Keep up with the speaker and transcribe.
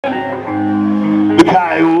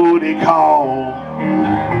coyote call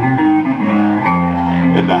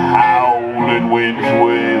and the howling winds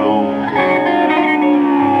wail.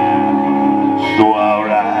 So I'll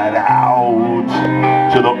ride out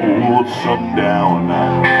to the old sundown.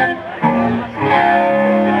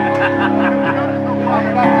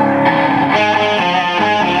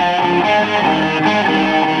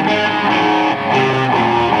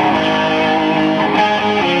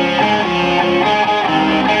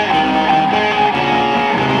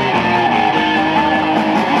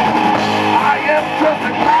 Just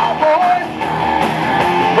a cowboy,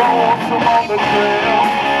 lonesome on the trail.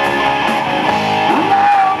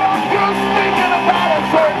 Lord, I'm just thinking about a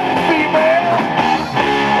certain female.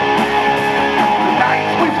 The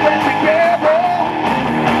nights we spent together,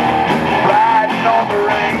 riding on the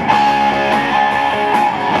range.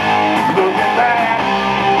 Looking back,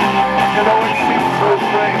 you know it seems so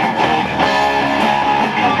strange.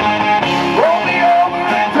 Roll me over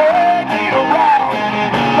and turn me around.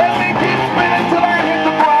 Let me keep spinning till I hit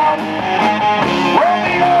the ground. Roll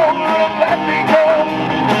me over and let me go.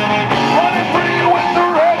 Running free with the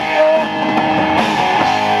radio.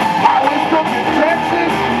 I was stuck in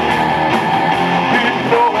Texas, didn't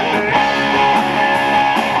know a name.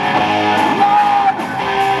 Lord,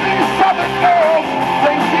 these southern girls,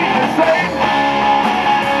 they seem the same.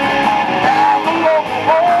 Down the local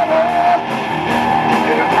border,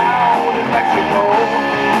 in a town in Mexico.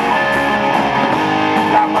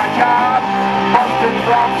 Got my job, busting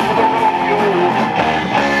drops for the rodeo.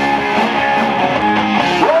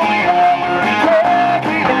 Roll me over and turn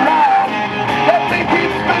me around. Let me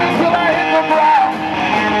keep spinning till I hit the ground.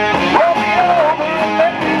 Roll me over and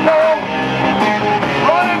let me go.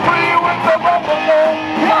 Running free with the buffalo.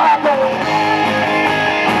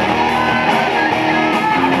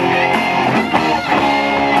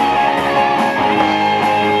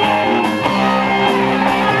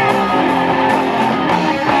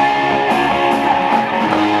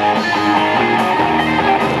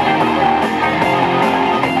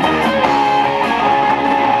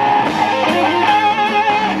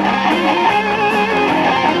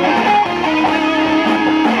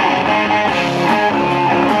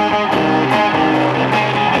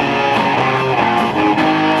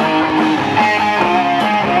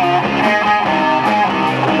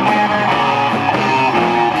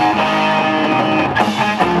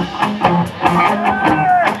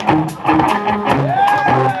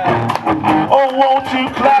 Oh, won't you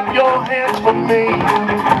clap your hands for me?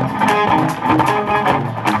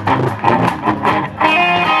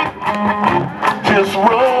 Just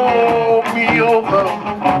roll me over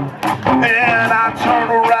and I turn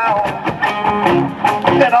around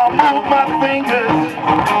and I'll move my fingers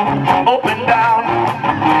up and down,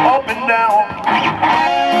 up and down.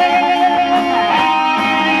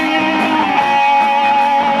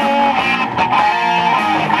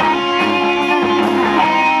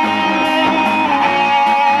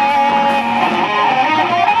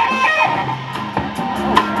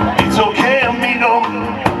 It's okay, amigo,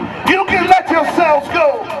 you can let yourselves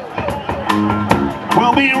go.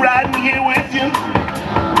 We'll be riding here with you,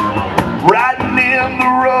 riding in the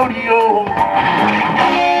rodeo.